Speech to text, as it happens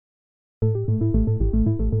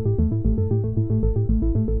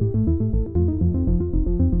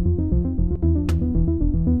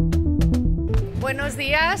Buenos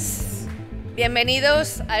días,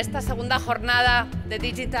 bienvenidos a esta segunda jornada de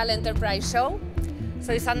Digital Enterprise Show.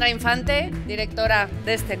 Soy Sandra Infante, directora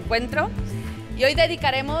de este encuentro, y hoy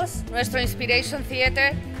dedicaremos nuestro Inspiration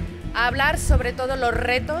Theater a hablar sobre todo los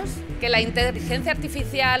retos que la inteligencia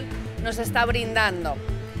artificial nos está brindando.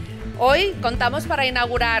 Hoy contamos para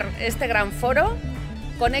inaugurar este gran foro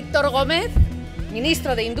con Héctor Gómez,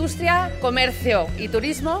 Ministro de Industria, Comercio y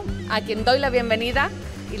Turismo, a quien doy la bienvenida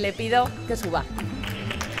y le pido que suba.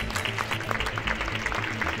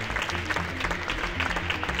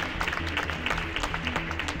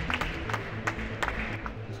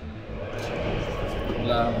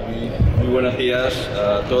 Hola, muy buenos días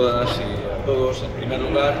a todas y a todos. En primer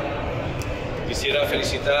lugar, quisiera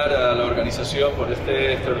felicitar a la organización por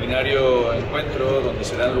este extraordinario encuentro donde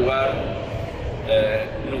se dan lugar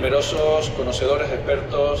numerosos conocedores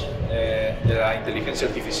expertos de la inteligencia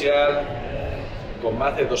artificial, con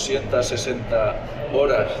más de 260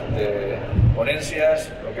 horas de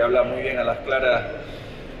ponencias, lo que habla muy bien a las claras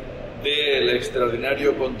del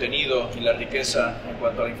extraordinario contenido y la riqueza en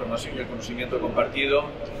cuanto a la información y el conocimiento compartido.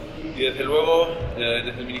 Y desde luego,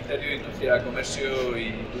 desde el Ministerio de Industria, Comercio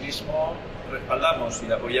y Turismo, respaldamos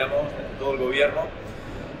y apoyamos desde todo el Gobierno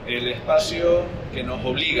el espacio que nos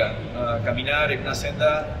obliga a caminar en una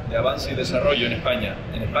senda de avance y desarrollo en España,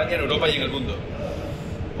 en Europa y en el mundo.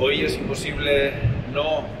 Hoy es imposible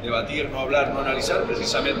no debatir, no hablar, no analizar.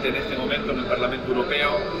 Precisamente en este momento en el Parlamento Europeo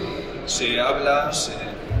se habla, se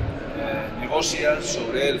negocia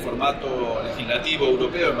sobre el formato legislativo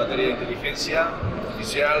europeo en materia de inteligencia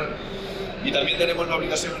artificial, y también tenemos la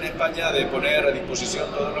obligación en España de poner a disposición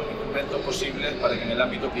todos los instrumentos posibles para que en el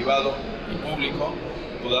ámbito privado y público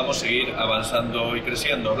podamos seguir avanzando y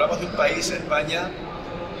creciendo. Hablamos de un país, España,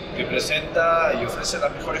 que presenta y ofrece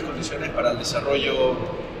las mejores condiciones para el desarrollo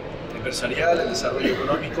empresarial, el desarrollo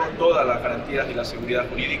económico, todas las garantías y la seguridad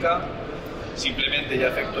jurídica. Simplemente, y a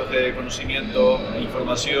efectos de conocimiento e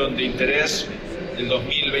información de interés, el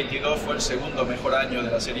 2022 fue el segundo mejor año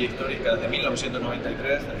de la serie histórica desde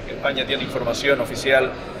 1993, en el que España tiene información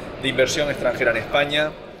oficial de inversión extranjera en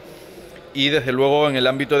España. Y desde luego en el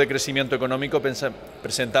ámbito de crecimiento económico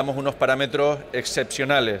presentamos unos parámetros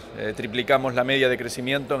excepcionales. Triplicamos la media de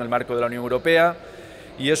crecimiento en el marco de la Unión Europea,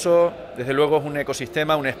 y eso desde luego es un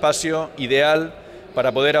ecosistema, un espacio ideal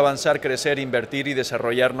para poder avanzar, crecer, invertir y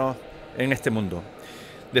desarrollarnos en este mundo.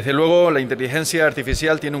 Desde luego la inteligencia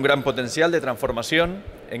artificial tiene un gran potencial de transformación.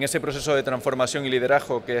 En ese proceso de transformación y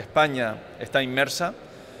liderazgo que España está inmersa,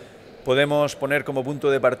 podemos poner como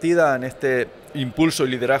punto de partida en este impulso y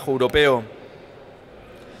liderazgo europeo,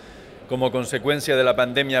 como consecuencia de la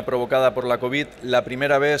pandemia provocada por la COVID, la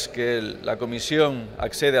primera vez que la Comisión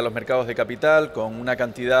accede a los mercados de capital con una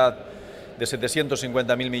cantidad de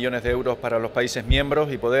 750.000 millones de euros para los países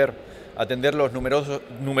miembros y poder atender los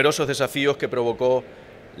numerosos desafíos que provocó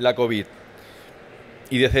la COVID.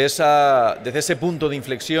 Y desde ese punto de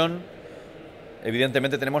inflexión,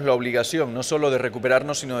 evidentemente tenemos la obligación no solo de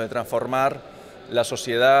recuperarnos, sino de transformar la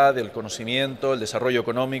sociedad, el conocimiento, el desarrollo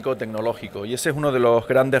económico, tecnológico. Y ese es uno de los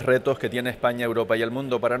grandes retos que tiene España, Europa y el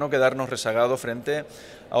mundo, para no quedarnos rezagados frente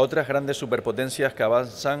a otras grandes superpotencias que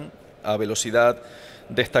avanzan a velocidad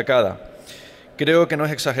destacada. Creo que no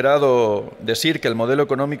es exagerado decir que el modelo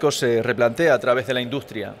económico se replantea a través de la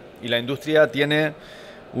industria, y la industria tiene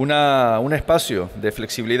un espacio de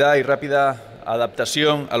flexibilidad y rápida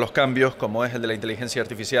adaptación a los cambios, como es el de la inteligencia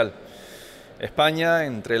artificial. España,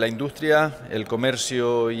 entre la industria, el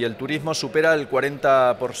comercio y el turismo, supera el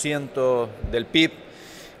 40% del PIB,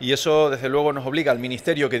 y eso desde luego nos obliga al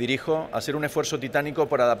ministerio que dirijo a hacer un esfuerzo titánico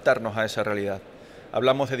por adaptarnos a esa realidad.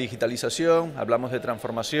 Hablamos de digitalización, hablamos de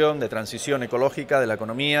transformación, de transición ecológica de la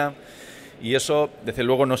economía, y eso desde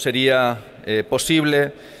luego no sería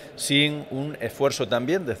posible sin un esfuerzo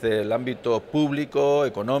también desde el ámbito público,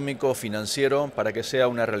 económico, financiero, para que sea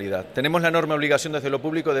una realidad. Tenemos la enorme obligación desde lo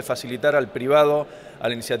público de facilitar al privado, a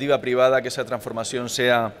la iniciativa privada, que esa transformación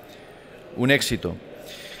sea un éxito.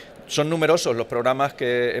 Son numerosos los programas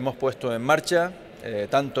que hemos puesto en marcha,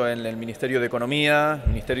 tanto en el Ministerio de Economía,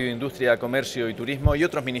 Ministerio de Industria, Comercio y Turismo y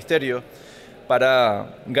otros ministerios,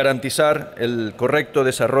 para garantizar el correcto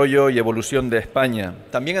desarrollo y evolución de España.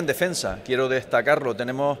 También en defensa, quiero destacarlo,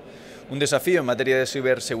 tenemos un desafío en materia de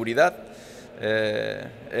ciberseguridad.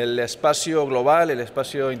 El espacio global, el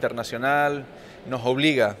espacio internacional, nos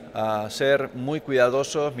obliga a ser muy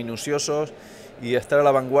cuidadosos, minuciosos, y estar a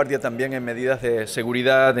la vanguardia también en medidas de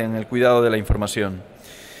seguridad, en el cuidado de la información.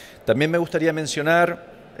 También me gustaría mencionar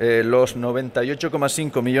los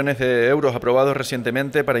 98,5 millones de euros aprobados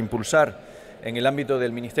recientemente para impulsar en el ámbito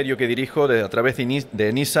del ministerio que dirijo, a través de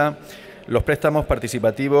ENISA, los préstamos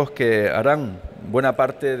participativos que harán buena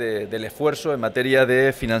parte del esfuerzo en materia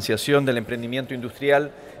de financiación del emprendimiento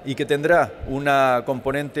industrial y que tendrá una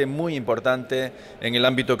componente muy importante en el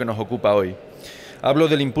ámbito que nos ocupa hoy. Hablo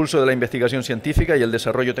del impulso de la investigación científica y el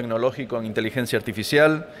desarrollo tecnológico en inteligencia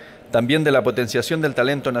artificial, también de la potenciación del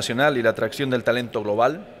talento nacional y la atracción del talento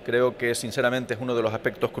global. Creo que sinceramente es uno de los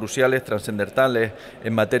aspectos cruciales, trascendentales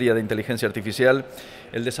en materia de inteligencia artificial.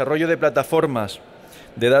 El desarrollo de plataformas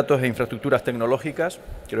de datos e infraestructuras tecnológicas,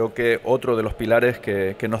 creo que otro de los pilares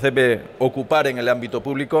que nos debe ocupar en el ámbito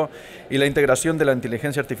público, y la integración de la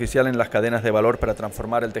inteligencia artificial en las cadenas de valor para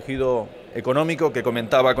transformar el tejido económico que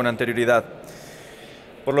comentaba con anterioridad.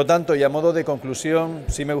 Por lo tanto, y a modo de conclusión,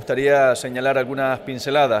 sí me gustaría señalar algunas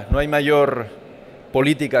pinceladas. No hay mayor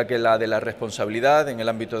política que la de la responsabilidad en el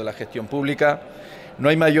ámbito de la gestión pública. No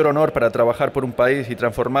hay mayor honor para trabajar por un país y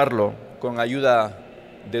transformarlo con ayuda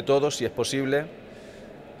de todos, si es posible.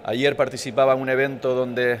 Ayer participaba en un evento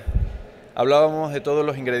donde hablábamos de todos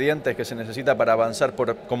los ingredientes que se necesita para avanzar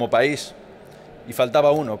como país y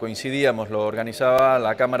faltaba uno, coincidíamos, lo organizaba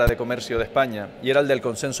la Cámara de Comercio de España y era el del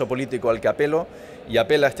consenso político al que apelo y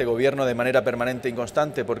apela a este Gobierno de manera permanente e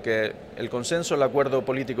inconstante porque el consenso, el acuerdo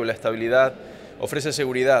político y la estabilidad ofrece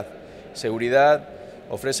seguridad. Seguridad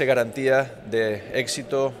ofrece garantías de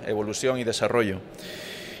éxito, evolución y desarrollo.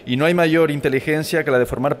 Y no hay mayor inteligencia que la de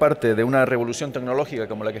formar parte de una revolución tecnológica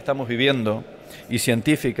como la que estamos viviendo y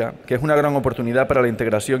científica, que es una gran oportunidad para la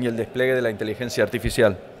integración y el despliegue de la inteligencia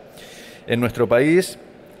artificial en nuestro país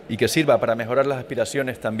y que sirva para mejorar las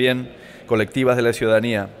aspiraciones también colectivas de la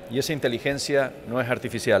ciudadanía. Y esa inteligencia no es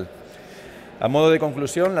artificial. A modo de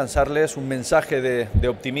conclusión, lanzarles un mensaje de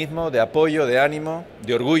optimismo, de apoyo, de ánimo,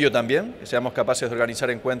 de orgullo también, que seamos capaces de organizar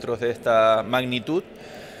encuentros de esta magnitud,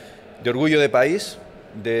 de orgullo de país,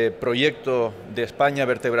 de proyecto de España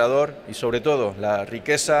vertebrador y sobre todo la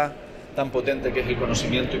riqueza tan potente que es el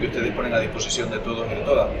conocimiento y que ustedes ponen a disposición de todos y de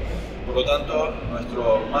todas. Por lo tanto,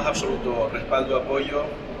 nuestro más absoluto respaldo, apoyo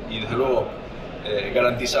y desde luego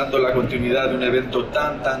garantizando la continuidad de un evento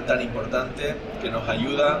tan importante que nos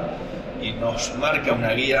ayuda y nos marca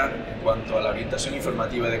una guía en cuanto a la orientación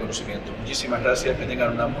informativa y de conocimiento. Muchísimas gracias, que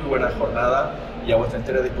tengan una muy buena jornada y a vuestra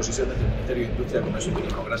entera disposición desde el Ministerio de Industria, Comercio y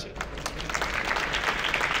Turismo. Gracias.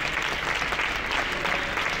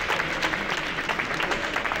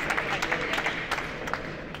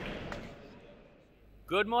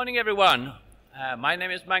 Good morning, everyone. My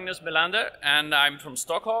name is Magnus Melander, and I'm from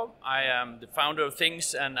Stockholm. I am the founder of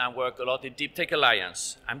Things, and I work a lot in Deep Tech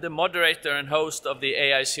Alliance. I'm the moderator and host of the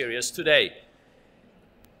AI series today.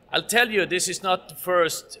 I'll tell you, this is not the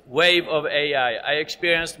first wave of AI. I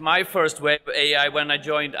experienced my first wave of AI when I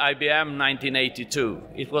joined IBM in 1982.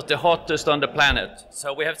 It was the hottest on the planet.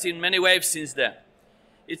 So we have seen many waves since then.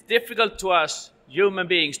 It's difficult to us, human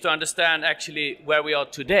beings, to understand actually where we are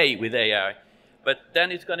today with AI. But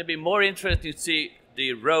then it's going to be more interesting to see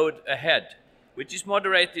the road ahead, which is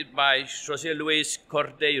moderated by José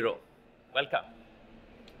Cordeiro. Welcome.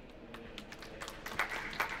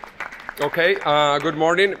 Okay, good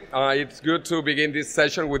morning. It's good to begin this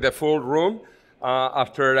session with the full room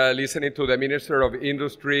after listening to the Minister of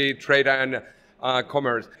Industry, Trade and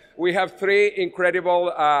Commerce. We have three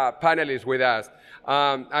incredible panelists with us.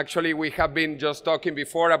 Actually, we have been just talking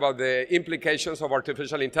before about the implications of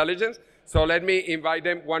artificial intelligence. So let me invite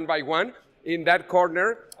them one by one. In that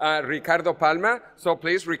corner, Ricardo Palma. So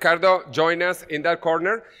please, Ricardo, join us in that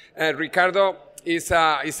corner. Ricardo is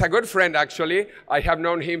a good friend, actually. I have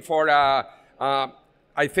known him for,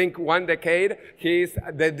 I think, 1 decade. He's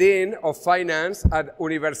the Dean of Finance at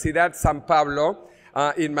Universidad San Pablo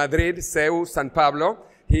in Madrid, CEU San Pablo.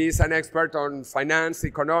 He is an expert on finance,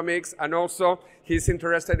 economics, and also he's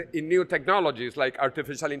interested in new technologies like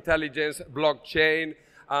artificial intelligence, blockchain,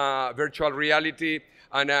 virtual reality,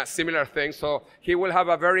 and similar things. So he will have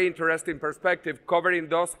a very interesting perspective covering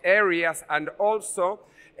those areas and also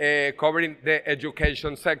covering the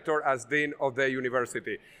education sector as Dean of the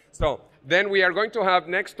university. So then we are going to have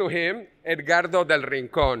next to him Edgardo del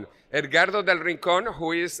Rincón. Edgardo del Rincón,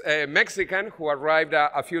 who is a Mexican who arrived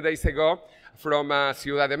a few days ago from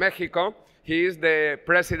Ciudad de Mexico. He is the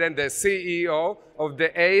president, the CEO of the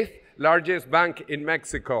 8th largest bank in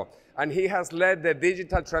Mexico. And he has led the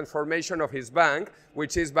digital transformation of his bank,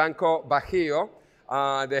 which is Banco Bajío.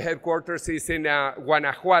 The headquarters is in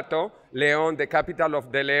Guanajuato, León, the capital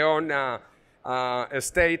of the León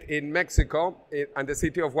state in Mexico, and the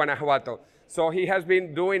city of Guanajuato. So he has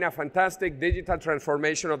been doing a fantastic digital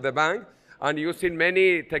transformation of the bank and using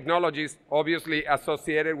many technologies, obviously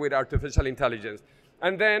associated with artificial intelligence.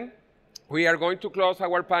 And then we are going to close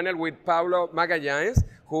our panel with Paulo Magalhaes,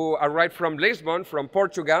 who arrived from Lisbon, from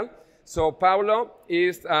Portugal. So Paulo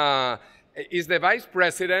is the vice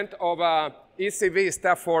president of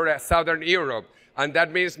EasyVista for Southern Europe. And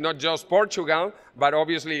that means not just Portugal, but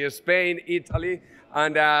obviously Spain, Italy,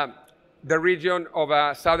 and the region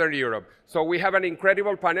of Southern Europe. So we have an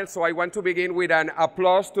incredible panel, so I want to begin with an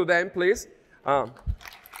applause to them, please.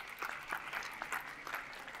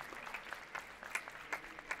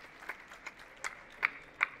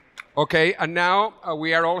 Okay, and now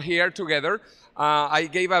we are all here together. I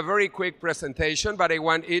gave a very quick presentation, but I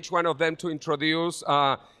want each one of them to introduce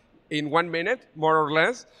in 1 minute, more or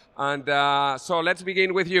less. And so let's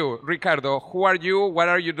begin with you. Ricardo, who are you, what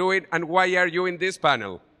are you doing, and why are you in this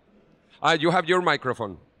panel? You have your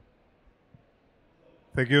microphone.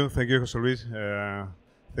 Thank you, José Luis.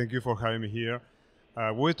 Thank you for having me here.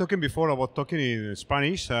 We were talking before about talking in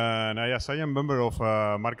Spanish, and as I am a member of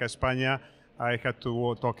Marca España, I had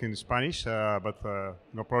to talk in Spanish, but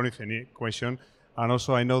no problem if any question. And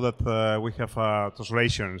also I know that we have a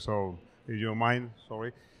translation, so if you don't mind,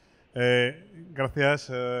 sorry. Gracias,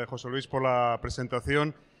 José Luis, por la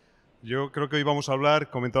presentación. Yo creo que hoy vamos a hablar,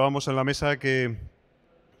 comentábamos en la mesa que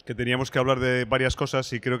teníamos que hablar de varias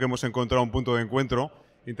cosas y creo que hemos encontrado un punto de encuentro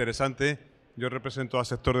interesante. Yo represento al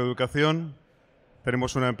sector de educación,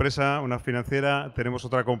 tenemos una empresa, una financiera, tenemos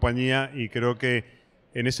otra compañía y creo que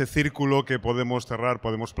en ese círculo que podemos cerrar,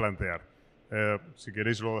 podemos plantear. Si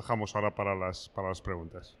queréis lo dejamos ahora para las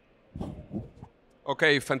preguntas.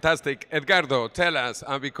 Okay, fantastic. Edgardo, tell us,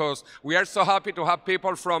 because we are so happy to have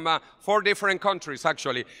people from 4 different countries,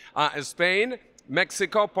 actually. Spain,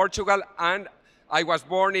 Mexico, Portugal, and I was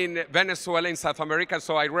born in Venezuela in South America,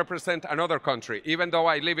 so I represent another country, even though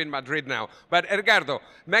I live in Madrid now. But Edgardo,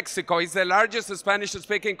 Mexico is the largest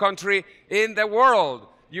Spanish-speaking country in the world.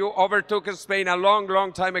 You overtook Spain a long,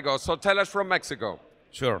 long time ago, so tell us from Mexico.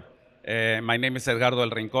 Sure. My name is Edgardo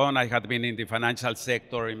El Rincón. I have been in the financial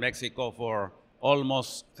sector in Mexico for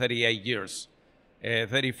almost 38 years.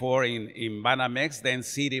 34 in Banamex, then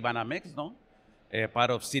City Banamex, no? Part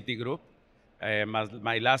of Citigroup.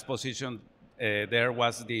 My last position there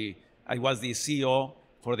was I was the CEO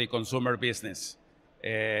for the consumer business,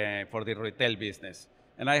 for the retail business.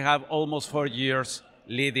 And I have almost 4 years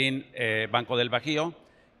leading Banco del Bajío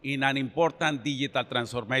in an important digital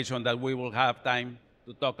transformation that we will have time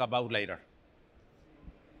to talk about later.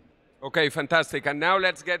 Okay, fantastic. And now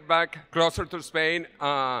let's get back closer to Spain,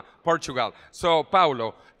 Portugal. So,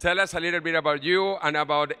 Paulo, tell us a little bit about you and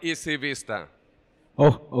about EasyVista.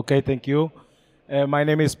 Oh, okay, thank you. My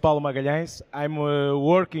name is Pablo Magalhaes. I'm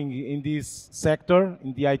working in this sector,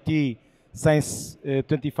 in the IT, since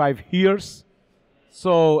 25 years.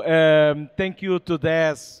 So, thank you to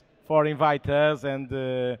Des for inviting us and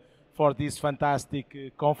for this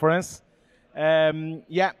fantastic conference.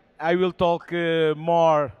 Yeah, I will talk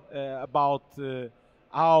more about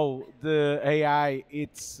how the AI,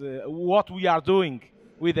 it's what we are doing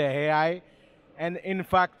with the AI. And in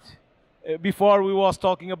fact, before we was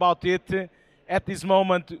talking about it, at this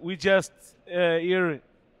moment we just hear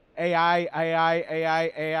AI.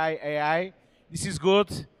 This is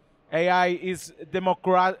good. AI is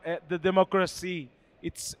the democracy.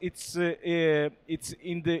 It's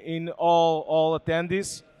in all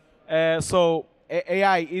attendees. So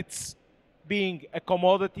AI, it's being a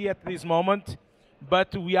commodity at this moment,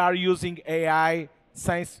 but we are using AI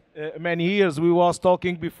since many years. We was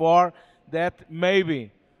talking before that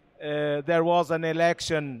maybe there was an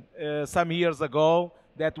election some years ago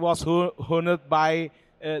that was honored by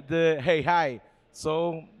the AI.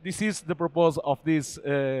 So this is the purpose of this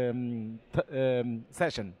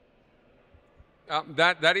session.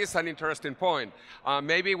 That is an interesting point.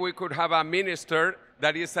 Maybe we could have a minister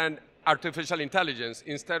that is an artificial intelligence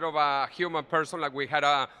instead of a human person like we had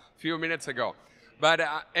a few minutes ago. But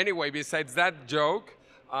anyway, besides that joke,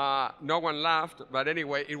 no one laughed, but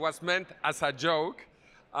anyway, it was meant as a joke.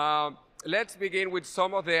 Let's begin with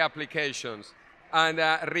some of the applications. And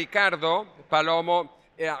Ricardo Palomo,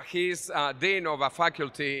 he's dean of a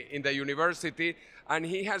faculty in the university, and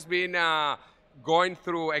he has been going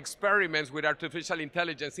through experiments with artificial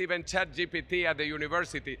intelligence, even ChatGPT at the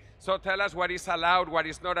university. So tell us what is allowed, what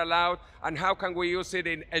is not allowed, and how can we use it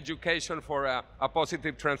in education for a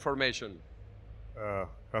positive transformation.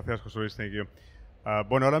 Gracias, José Luis, thank you.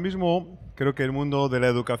 Bueno, ahora mismo creo que el mundo de la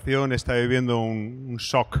educación está viviendo un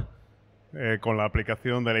shock con la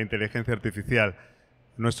aplicación de la inteligencia artificial.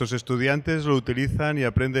 Nuestros estudiantes lo utilizan y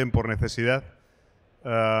aprenden por necesidad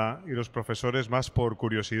y los profesores más por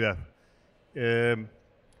curiosidad.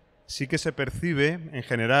 Sí que se percibe en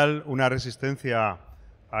general una resistencia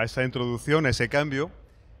a esa introducción, a ese cambio,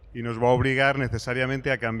 y nos va a obligar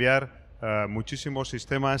necesariamente a cambiar muchísimos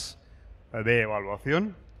sistemas de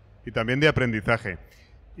evaluación y también de aprendizaje.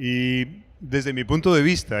 Y desde mi punto de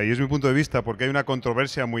vista, y es mi punto de vista porque hay una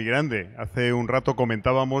controversia muy grande, hace un rato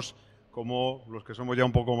comentábamos cómo los que somos ya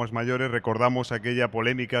un poco más mayores recordamos aquella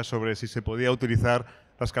polémica sobre si se podía utilizar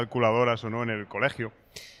las calculadoras o no en el colegio.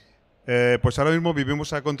 Pues ahora mismo vivimos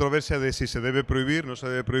esa controversia de si se debe prohibir, no se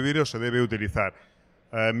debe prohibir o se debe utilizar.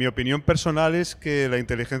 Mi opinión personal es que la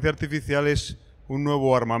inteligencia artificial es un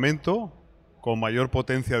nuevo armamento con mayor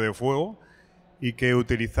potencia de fuego y que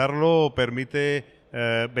utilizarlo permite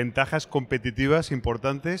ventajas competitivas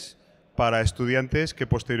importantes para estudiantes que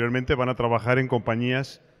posteriormente van a trabajar en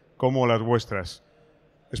compañías como las vuestras.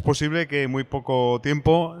 Es posible que en muy poco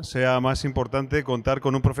tiempo sea más importante contar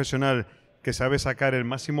con un profesional que sabe sacar el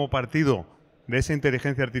máximo partido de esa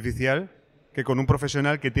inteligencia artificial que con un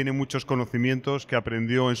profesional que tiene muchos conocimientos que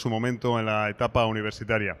aprendió en su momento en la etapa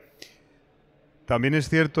universitaria. También es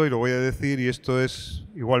cierto, y lo voy a decir, y esto es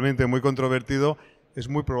igualmente muy controvertido, es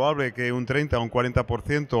muy probable que un 30 o un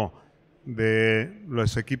 40% de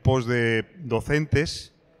los equipos de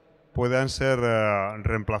docentes puedan ser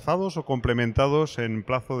reemplazados o complementados en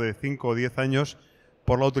plazo de 5 o 10 años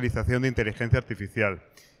por la utilización de inteligencia artificial,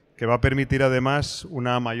 que va a permitir además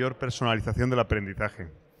una mayor personalización del aprendizaje.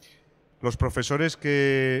 Los profesores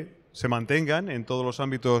que se mantengan en todos los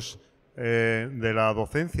ámbitos de la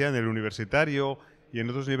docencia, en el universitario y en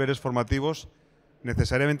otros niveles formativos,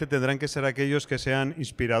 necesariamente tendrán que ser aquellos que sean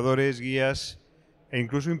inspiradores, guías e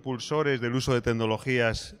incluso impulsores del uso de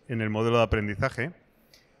tecnologías en el modelo de aprendizaje.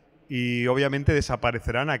 Y obviamente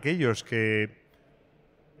desaparecerán aquellos que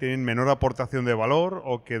tienen menor aportación de valor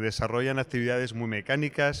o que desarrollan actividades muy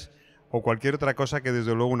mecánicas o cualquier otra cosa que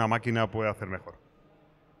desde luego una máquina puede hacer mejor.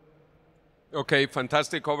 Okay,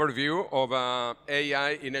 fantastic overview of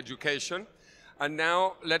AI in education. And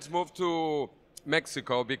now let's move to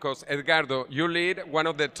Mexico, because Edgardo, you lead one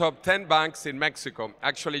of the top 10 banks in Mexico.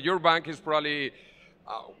 Actually, your bank is probably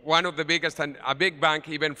one of the biggest and a big bank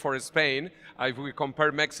even for Spain, if we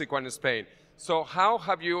compare Mexico and Spain. So how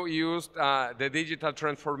have you used the digital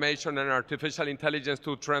transformation and artificial intelligence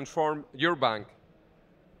to transform your bank?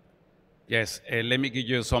 Yes, let me give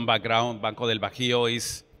you some background. Banco del Bajío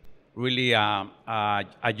is really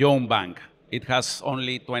a young bank. It has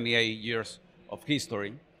only 28 years of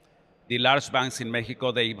history. The large banks in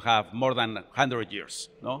Mexico, they have more than 100 years,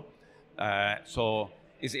 no? So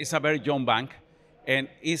it's a very young bank, and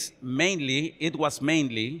it was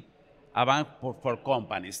mainly a bank for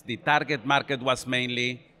companies. The target market was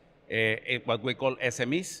mainly what we call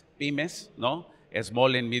SMEs, pymes, no?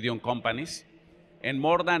 Small and medium companies. And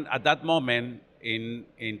more than, at that moment, in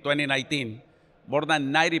 2019, more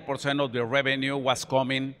than 90% of the revenue was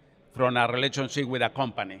coming from a relationship with a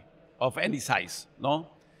company of any size, no?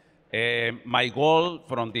 My goal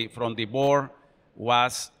from the board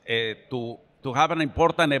was to have an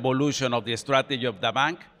important evolution of the strategy of the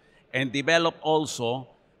bank and develop also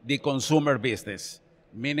the consumer business,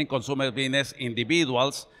 meaning consumer business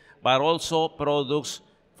individuals, but also products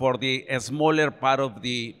for the smaller part of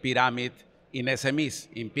the pyramid in SMEs,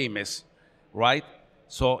 in pymes, right?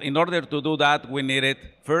 So in order to do that, we needed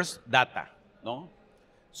first data, no?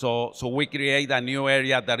 So we create a new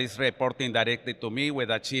area that is reporting directly to me with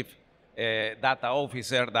a chief data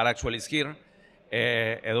officer that actually is here,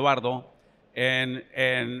 Eduardo, and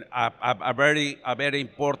a very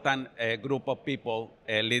important group of people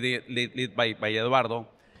led by Eduardo,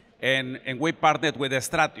 and we partnered with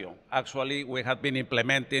Estratio. Actually, we have been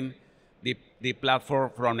implementing the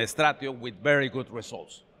platform from Estratio with very good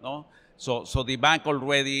results, no? So the bank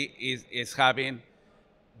already is having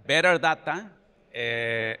better data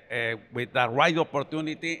with the right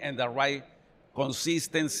opportunity and the right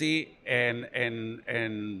consistency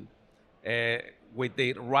and with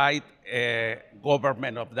the right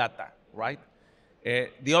government of data, right?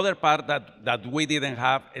 The other part that we didn't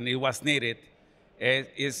have and it was needed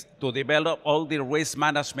is to develop all the risk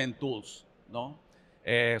management tools, no?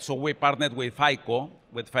 So we partnered with FICO,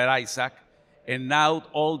 with Fair Isaac, and now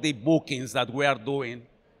all the bookings that we are doing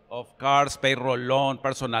of cars, payroll loan,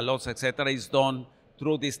 personal loans, etc., is done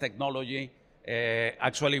through this technology,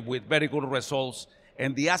 actually with very good results.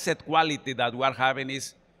 And the asset quality that we are having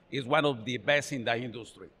is one of the best in the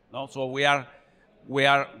industry, no? So we are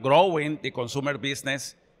growing the consumer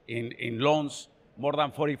business in loans more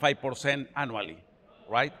than 45% annually,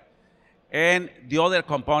 right? And the other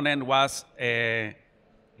component was the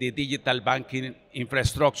digital banking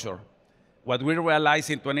infrastructure. What we realized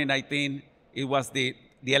in 2019, it was the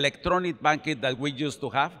electronic banking that we used to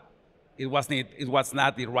have. It was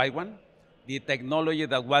not the right one. The technology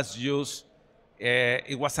that was used,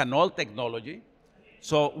 it was an old technology.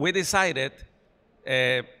 So we decided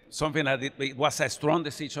something that it was a strong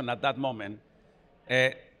decision at that moment,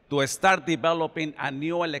 to start developing a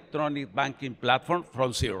new electronic banking platform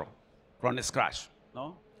from zero, from scratch.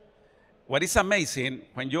 No? What is amazing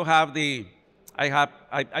when you have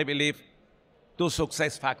I believe, two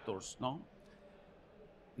success factors. No?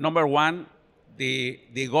 Number one,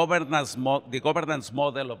 the governance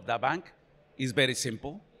model of the bank is very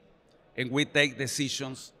simple, and we take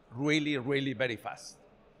decisions really, really very fast.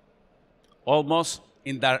 Almost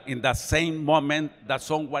in the same moment that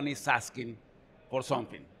someone is asking for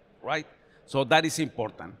something, right? So that is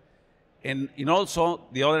important. And also,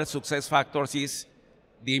 the other success factors is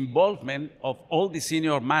the involvement of all the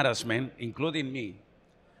senior management, including me,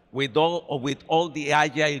 with all the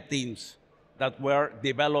agile teams that were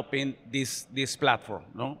developing this platform.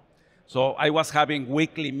 No? So I was having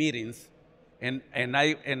weekly meetings, and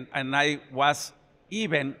I was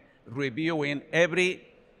even reviewing every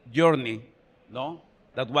journey, no,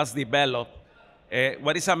 that was developed.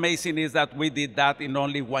 What is amazing is that we did that in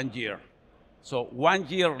only 1 year. So 1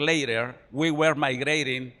 year later, we were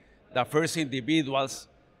migrating the first individuals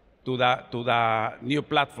to the new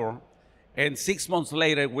platform, and 6 months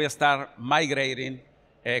later, we start migrating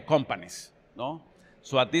companies. No?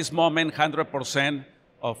 So at this moment, 100%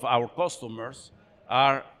 of our customers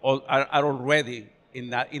are already in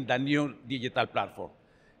the new digital platform.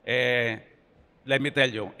 Let me tell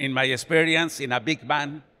you, in my experience in a big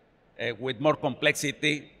bank with more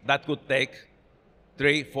complexity, that could take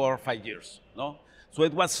 3, 4, 5 years. No? So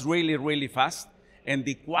it was really, really fast, and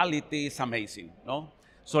the quality is amazing. No?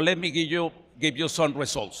 So let me give you some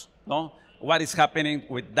results. No? What is happening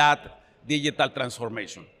with that digital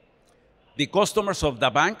transformation? The customers of the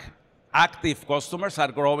bank, active customers,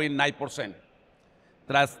 are growing 9%.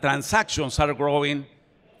 Transactions are growing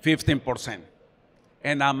 15%.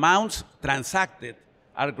 And amounts transacted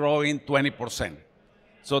are growing 20%.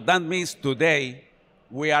 So that means today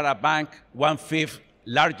we are a bank 1/5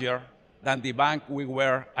 larger than the bank we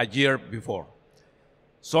were a year before.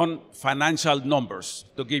 Some financial numbers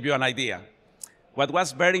to give you an idea. What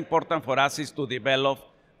was very important for us is to develop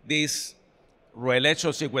this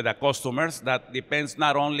relationship with the customers that depends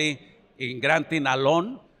not only in granting a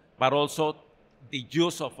loan, but also the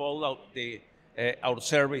use of all of our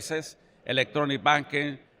services, electronic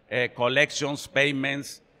banking, collections,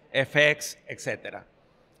 payments, FX, etc.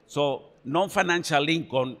 So non-financial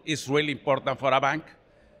income is really important for a bank.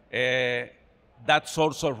 That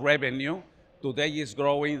source of revenue today is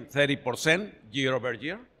growing 30% year over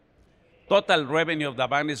year. Total revenue of the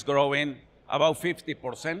bank is growing about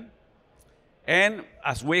 50%. And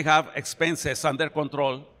as we have expenses under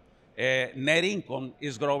control, net income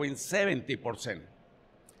is growing 70%.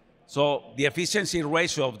 So the efficiency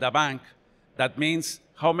ratio of the bank, that means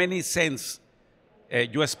how many cents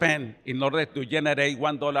you spend in order to generate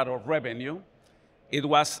 $1 of revenue, it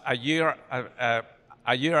was a year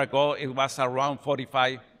ago, it was around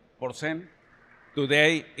 45%.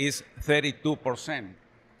 Today is 32%.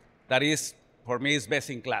 That is, for me, is best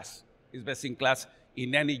in class. It's best in class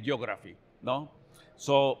in any geography. No?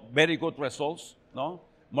 So very good results, no?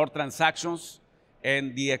 More transactions,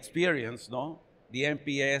 and the experience, no? The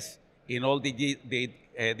NPS in all the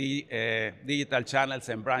digital channels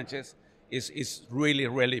and branches is really,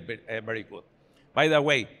 really very good. By the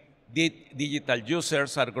way, digital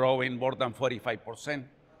users are growing more than 45%,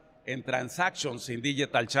 and transactions in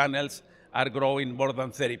digital channels are growing more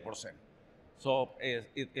than 30%. So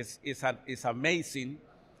it's amazing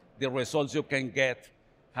the results you can get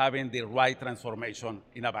having the right transformation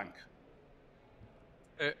in a bank.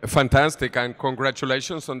 Fantastic, and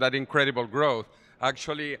congratulations on that incredible growth.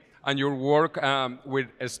 Actually, and your work with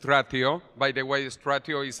Stratio. By the way,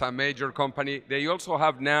 Stratio is a major company. They also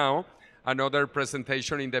have now another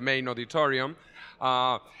presentation in the main auditorium.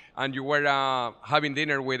 And you were having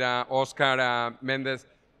dinner with Oscar Mendez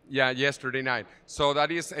yesterday night. So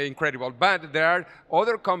that is incredible. But there are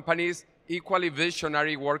other companies equally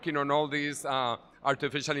visionary working on all these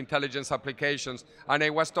artificial intelligence applications. And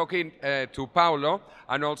I was talking to Paulo,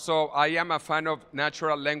 and also I am a fan of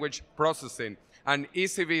natural language processing. And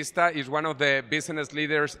EasyVista is one of the business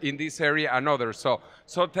leaders in this area and others.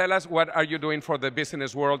 So tell us, what are you doing for the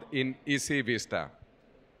business world in EasyVista?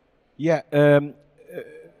 Yeah,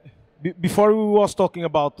 before we was talking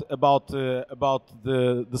about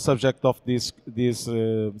the subject of this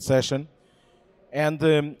session, and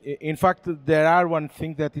in fact, there are one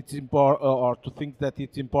thing that it's important, or to think that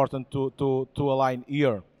it's important to align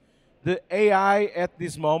here. The AI at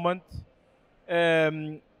this moment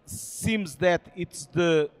seems that it's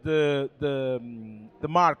the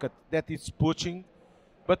market that is pushing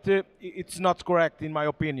but it's not correct in my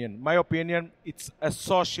opinion. My opinion, it's a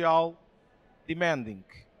social demanding.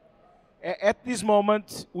 At this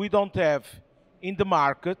moment, we don't have in the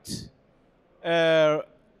market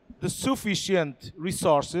the sufficient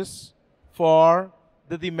resources for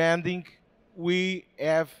the demanding we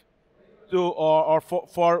have to, or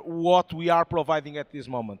for what we are providing at this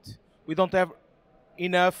moment. We don't have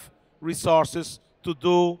enough resources to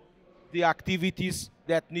do the activities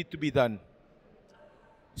that need to be done.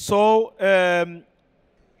 So,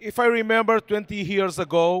 if I remember 20 years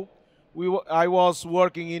ago, I was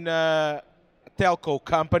working in a telco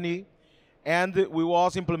company, and we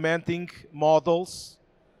was implementing models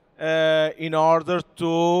in order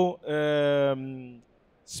to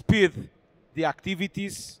speed the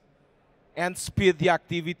activities, and speed the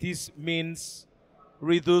activities means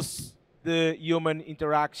reduce the human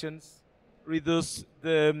interactions, reduce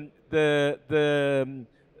the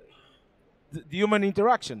human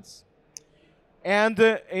interactions. And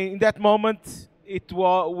in that moment,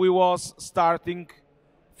 we was starting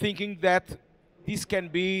thinking that this can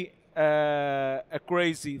be a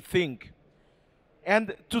crazy thing.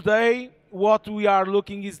 And today, what we are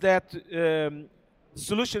looking is that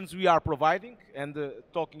solutions we are providing, and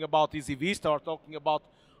talking about EasyVista or talking about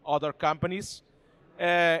other companies,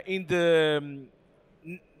 in the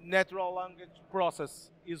natural language process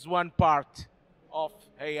is one part of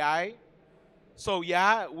AI. So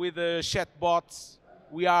yeah, with the chatbots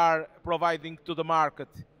we are providing to the market,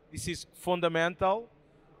 this is fundamental.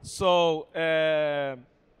 So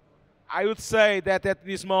I would say that at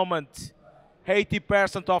this moment,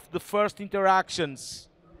 80% of the first interactions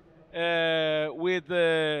with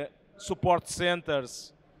support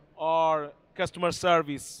centers or customer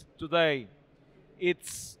service today,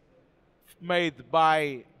 it's made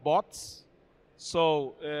by bots.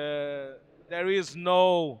 So there is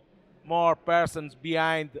no more persons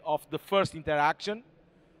behind of the first interaction,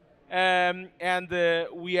 and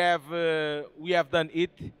we have done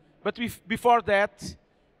it. But before that,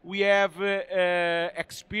 we have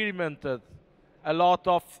experimented a lot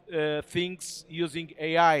of things using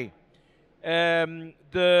AI.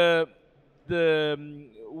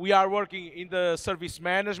 We are working in the service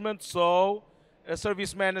management, so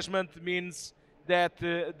service management means that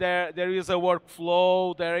there is a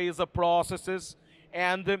workflow, there is a processes,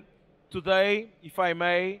 and today, if I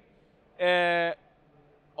may,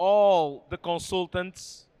 all the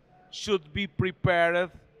consultants should be prepared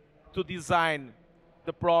to design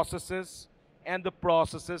the processes, and the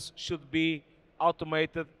processes should be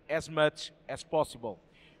automated as much as possible.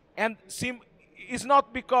 And it's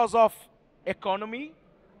not because of economy,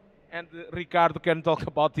 and Ricardo can talk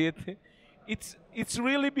about it. It's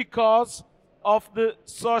really because of the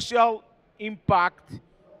social impact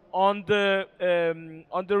on the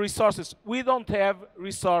resources. We don't have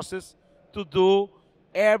resources to do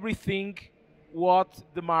everything what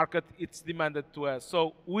the market is demanded to us.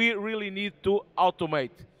 So we really need to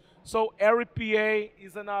automate. So RPA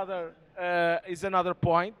is another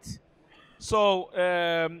point. So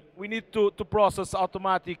we need to process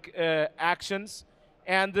automatic actions,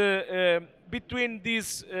 and between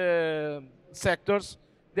these sectors,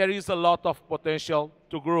 there is a lot of potential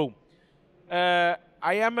to grow. I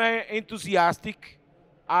am enthusiastic.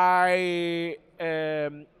 I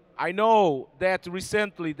know that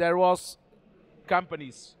recently there was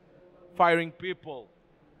companies firing people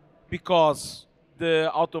because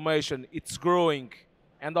the automation it's growing,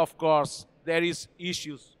 and of course there is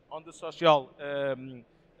issues on the social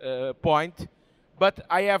point. But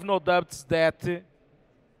I have no doubts that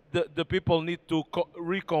the people need to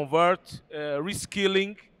reconvert,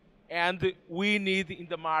 reskilling, and we need in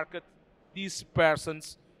the market these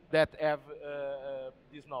persons that have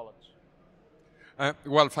this knowledge.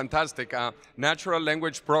 Well, fantastic. Natural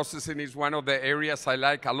language processing is one of the areas I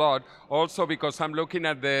like a lot, also because I'm looking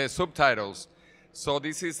at the subtitles. So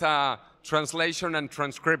this is translation and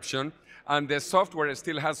transcription, and the software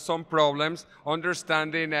still has some problems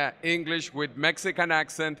understanding English with Mexican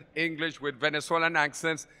accent, English with Venezuelan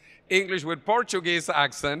accents, English with Portuguese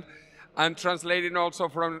accent, and translating also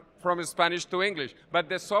from Spanish to English. But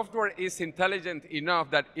the software is intelligent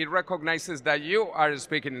enough that it recognizes that you are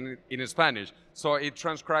speaking in Spanish, so it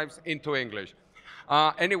transcribes into English.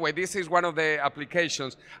 Anyway, this is one of the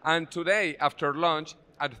applications. And today, after lunch,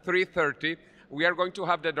 at 3:30, we are going to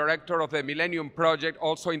have the director of the Millennium Project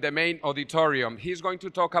also in the main auditorium. He's going to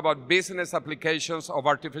talk about business applications of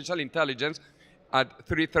artificial intelligence at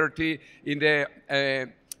 3:30 in the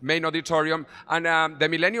main auditorium. And the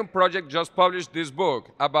Millennium Project just published this book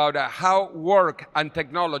about how work and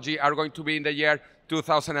technology are going to be in the year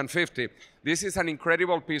 2050. This is an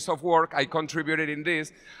incredible piece of work. I contributed in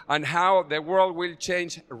this, and how the world will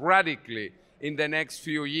change radically in the next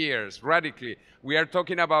few years, radically. We are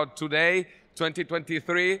talking about today,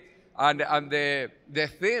 2023, and the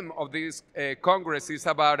theme of this Congress is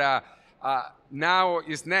about now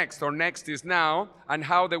is next, or next is now, and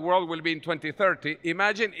how the world will be in 2030.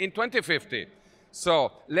 Imagine in 2050.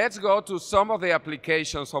 So let's go to some of the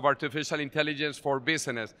applications of artificial intelligence for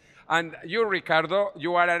business. And you, Ricardo,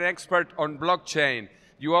 you are an expert on blockchain.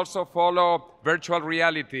 You also follow virtual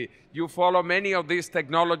reality. You follow many of these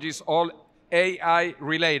technologies, all AI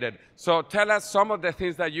related. So tell us some of the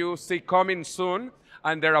things that you see coming soon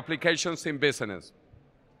and their applications in business.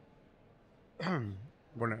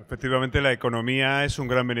 Bueno, efectivamente la economía es un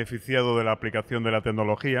gran beneficiado de la aplicación de la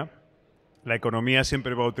tecnología. La economía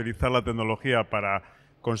siempre va a utilizar la tecnología para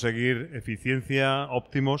conseguir eficiencia,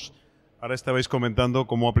 óptimos. Ahora estabais comentando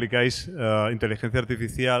cómo aplicáis inteligencia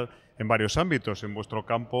artificial en varios ámbitos. En vuestro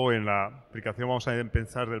campo, en la aplicación vamos a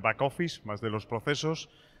pensar del back office, más de los procesos.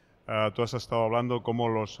 Tú has estado hablando cómo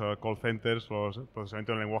los call centers, los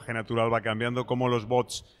procesamientos en lenguaje natural va cambiando, cómo los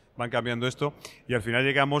bots van cambiando esto. Y al final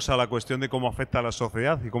llegamos a la cuestión de cómo afecta a la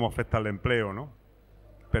sociedad y cómo afecta al empleo, ¿no?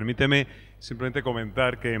 Permíteme simplemente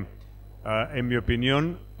comentar que en mi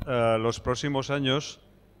opinión, los próximos años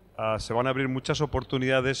se van a abrir muchas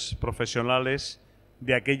oportunidades profesionales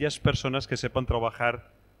de aquellas personas que sepan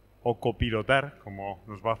trabajar o copilotar, como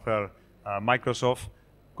nos va a hacer Microsoft,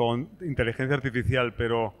 con inteligencia artificial,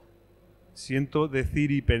 pero siento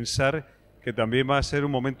decir y pensar que también va a ser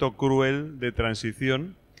un momento cruel de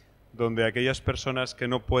transición, donde aquellas personas que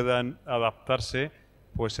no puedan adaptarse,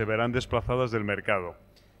 pues se verán desplazadas del mercado.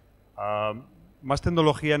 Más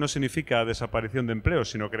tecnología no significa desaparición de empleos,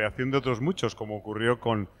 sino creación de otros muchos, como ocurrió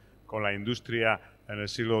con la industria en el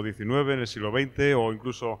siglo XIX, en el siglo XX, o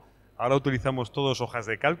incluso ahora utilizamos todos hojas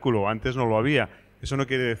de cálculo, antes no lo había. Eso no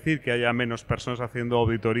quiere decir que haya menos personas haciendo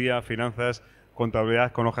auditoría, finanzas,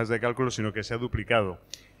 contabilidad con hojas de cálculo, sino que se ha duplicado.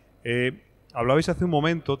 Hablabais hace un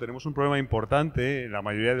momento, tenemos un problema importante en la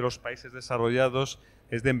mayoría de los países desarrollados,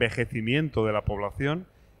 es de envejecimiento de la población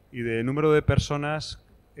y de número de personas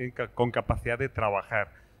con capacidad de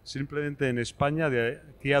trabajar. Simplemente en España, de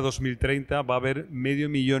aquí a 2030, va a haber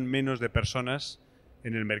 500.000 menos de personas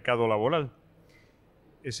en el mercado laboral.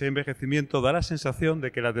 Ese envejecimiento da la sensación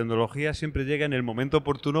de que la tecnología siempre llega en el momento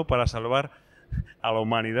oportuno para salvar a la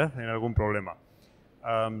humanidad en algún problema.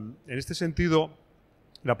 En este sentido,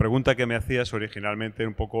 la pregunta que me hacías originalmente,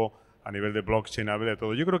 un poco a nivel de blockchain, a nivel de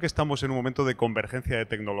todo, yo creo que estamos en un momento de convergencia de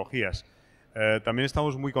tecnologías. También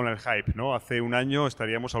estamos muy con el hype, ¿no? Hace un año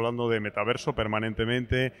estaríamos hablando de metaverso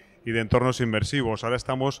permanentemente y de entornos inmersivos. Ahora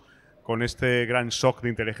estamos con este gran shock de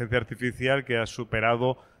inteligencia artificial que ha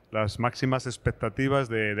superado las máximas expectativas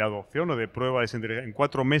de adopción o de prueba de esa inteligencia. En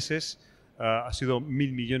 4 meses ha sido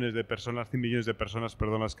 1.000 millones de personas, 100 millones de personas,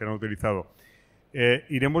 perdón, las que han utilizado.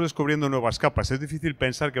 Iremos descubriendo nuevas capas. Es difícil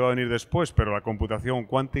pensar que va a venir después, pero la computación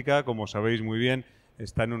cuántica, como sabéis muy bien,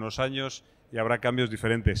 está en unos años y habrá cambios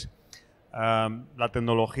diferentes. La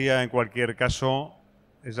tecnología, en cualquier caso,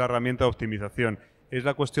 es la herramienta de optimización. Es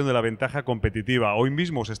la cuestión de la ventaja competitiva. Hoy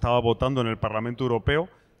mismo se estaba votando en el Parlamento Europeo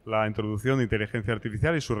la introducción de inteligencia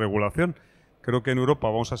artificial y su regulación. Creo que en Europa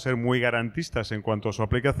vamos a ser muy garantistas en cuanto a su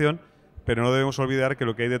aplicación, pero no debemos olvidar que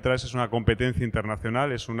lo que hay detrás es una competencia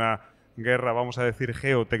internacional, es una guerra, vamos a decir,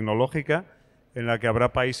 geotecnológica, en la que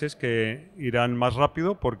habrá países que irán más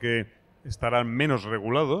rápido porque estarán menos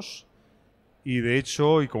regulados. Y de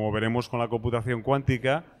hecho, y como veremos con la computación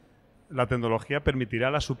cuántica, la tecnología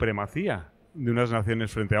permitirá la supremacía de unas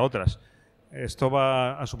naciones frente a otras. Esto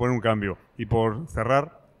va a suponer un cambio. Y por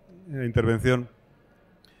cerrar la intervención,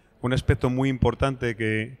 un aspecto muy importante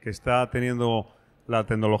que está teniendo la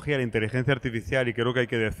tecnología, la inteligencia artificial, y creo que hay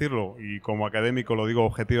que decirlo, y como académico lo digo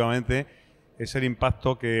objetivamente, es el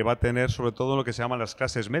impacto que va a tener sobre todo en lo que se llaman las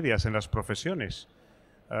clases medias, en las profesiones.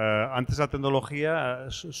 Antes la tecnología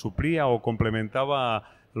suplía o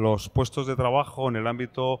complementaba los puestos de trabajo en el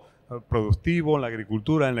ámbito productivo, en la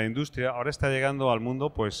agricultura, en la industria. Ahora está llegando al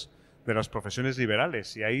mundo pues de las profesiones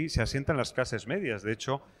liberales y ahí se asientan las clases medias. De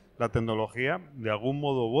hecho, la tecnología, de algún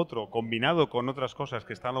modo u otro, combinado con otras cosas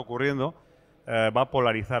que están ocurriendo, va a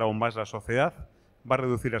polarizar aún más la sociedad, va a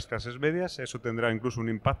reducir las clases medias. Eso tendrá incluso un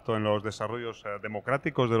impacto en los desarrollos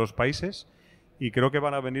democráticos de los países. Y creo que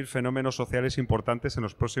van a venir fenómenos sociales importantes en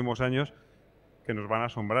los próximos años que nos van a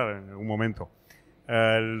asombrar en algún momento.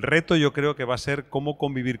 El reto yo creo que va a ser cómo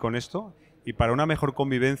convivir con esto, y para una mejor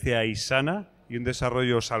convivencia y sana y un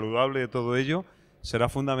desarrollo saludable de todo ello será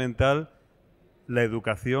fundamental la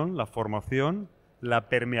educación, la formación, la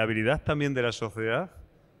permeabilidad también de la sociedad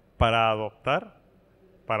para adoptar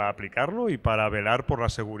para aplicarlo y para velar por la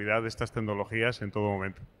seguridad de estas tecnologías en todo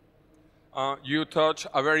momento. You touch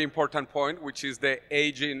a very important point, which is the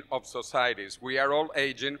aging of societies. We are all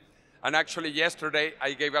aging, and actually yesterday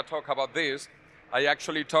I gave a talk about this. I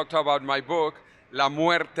actually talked about my book, La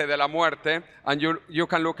Muerte de la Muerte, and you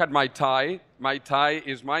can look at my tie. My tie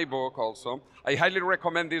is my book also. I highly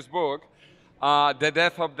recommend this book, The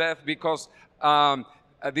Death of Death, because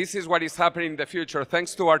this is what is happening in the future.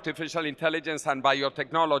 Thanks to artificial intelligence and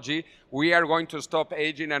biotechnology, we are going to stop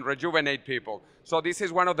aging and rejuvenate people. So this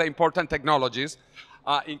is one of the important technologies,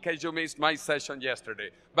 in case you missed my session yesterday.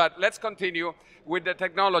 But let's continue with the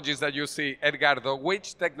technologies that you see. Edgardo,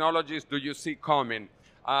 which technologies do you see coming?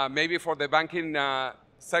 Maybe for the banking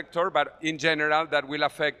sector, but in general, that will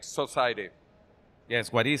affect society.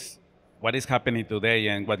 Yes, what is happening today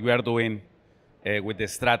and what we are doing with the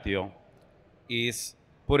Stratio is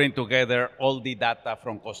putting together all the data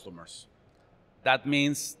from customers. That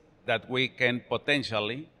means that we can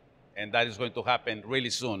potentially, and that is going to happen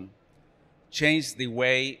really soon, change the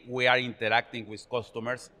way we are interacting with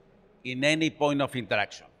customers in any point of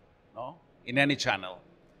interaction, no? In any channel.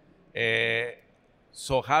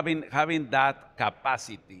 So having that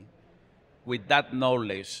capacity with that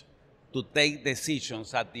knowledge to take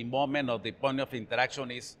decisions at the moment of the point of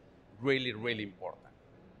interaction is really, really important.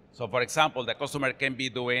 So for example, the customer can be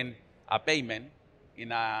doing a payment in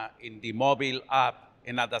the mobile app,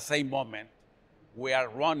 and at the same moment, we are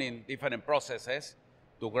running different processes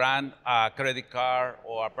to grant a credit card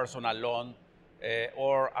or a personal loan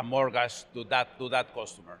or a mortgage to that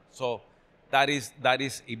customer. So that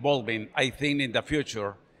is evolving, I think, in the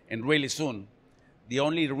future, and really soon. The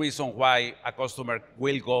only reason why a customer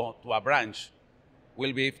will go to a branch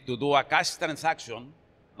will be to do a cash transaction,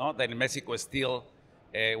 no? That in Mexico still,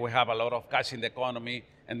 we have a lot of cash in the economy,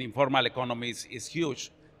 and the informal economy is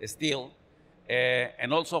huge still,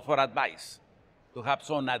 and also for advice, to have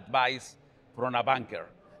some advice from a banker.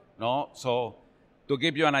 No? So to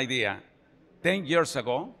give you an idea, 10 years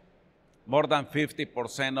ago, more than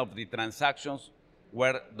 50% of the transactions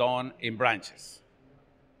were done in branches.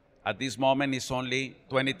 At this moment, it's only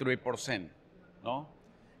 23%. No?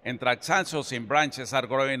 And transactions in branches are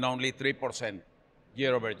growing only 3%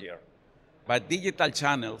 year over year. But digital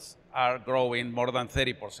channels are growing more than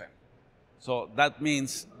 30%. So that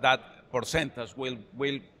means that percentage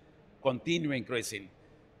will continue increasing.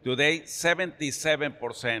 Today,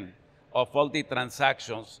 77% of all the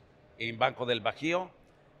transactions in Banco del Bajío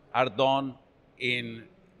are done in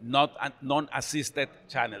non-assisted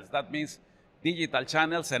channels. That means digital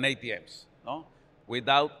channels and ATMs, no?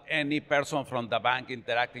 Without any person from the bank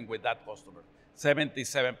interacting with that customer.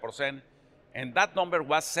 77%. And that number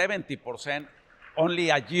was 70% only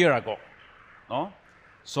a year ago, no?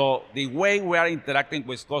 So the way we are interacting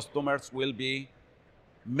with customers will be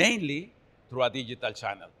mainly through a digital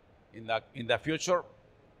channel in the future,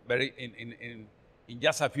 in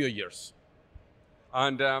just a few years.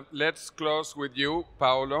 And let's close with you,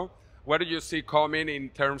 Paulo. What do you see coming in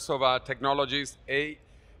terms of technologies,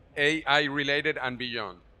 AI related and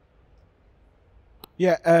beyond?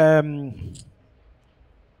 Yeah,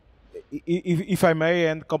 if I may,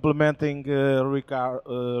 and complementing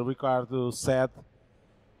Ricardo said,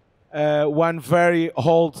 one very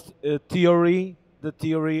old theory, the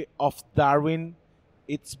theory of Darwin,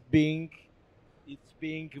 it's being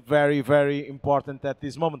very, very important at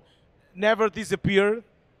this moment. Never disappeared,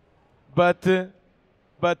 but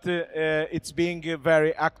it's being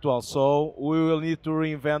very actual. So we will need to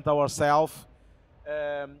reinvent ourselves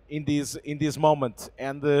in this moment,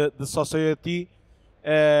 and the society.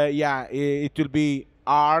 Yeah, it will be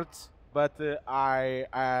hard, but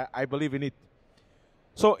I believe in it.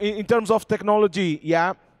 So in terms of technology,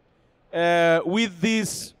 yeah, with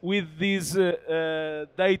this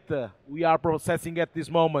data we are processing at this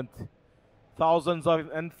moment, thousands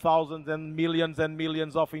and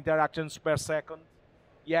millions of interactions per second.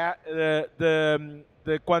 Yeah,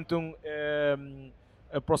 the quantum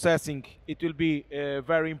processing, it will be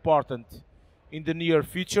very important in the near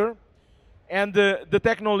future. And the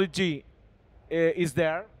technology is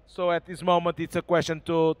there. So at this moment, it's a question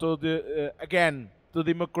to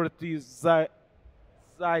democratize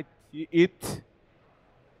it.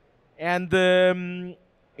 And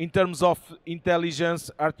in terms of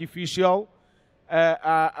intelligence artificial,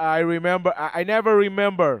 I never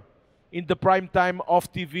remember in the prime time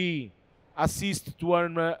of TV assist to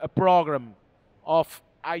a program of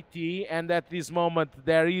IT, and at this moment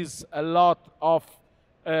there is a lot of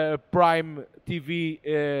prime TV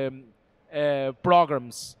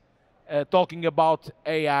programs talking about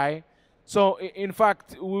AI. So in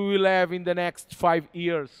fact, we will have in the next 5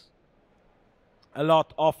 years a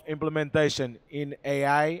lot of implementation in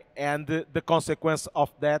AI, and the consequence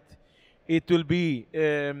of that, it will be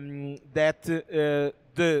that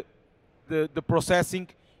the processing,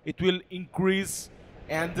 it will increase,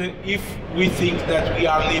 and if we think that we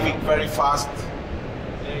are living very fast,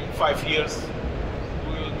 in 5 years,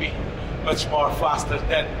 we will be much more faster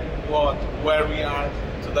than where we are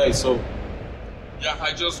today. So, yeah,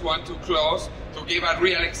 I just want to close to give a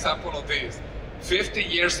real example of this. 50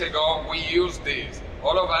 years ago, we used this.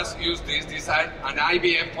 All of us use this. This is an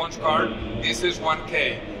IBM punch card. This is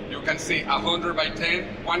 1K. You can see 100 by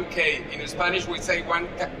 10, 1K. In Spanish, we say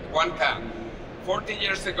 1K. 40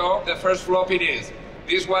 years ago, the first floppy disk.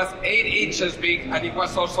 This was 8 inches big, and it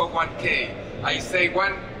was also 1K. I say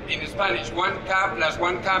one in Spanish, 1K plus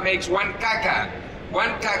 1K makes 1 caca. 1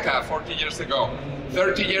 caca 40 years ago.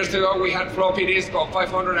 30 years ago, we had floppy disk of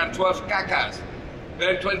 512 cacas.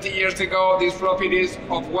 Then 20 years ago, this floppy disk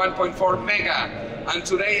of 1.4 mega. And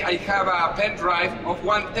today I have a pen drive of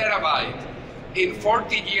 1 terabyte. In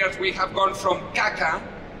 40 years, we have gone from caca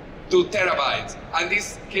to terabytes. And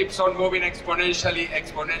this keeps on moving exponentially,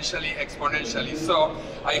 exponentially, exponentially. So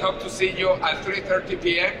I hope to see you at 3:30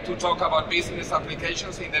 p.m. to talk about business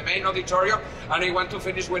applications in the main auditorium. And I want to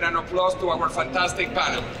finish with an applause to our fantastic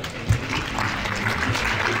panel.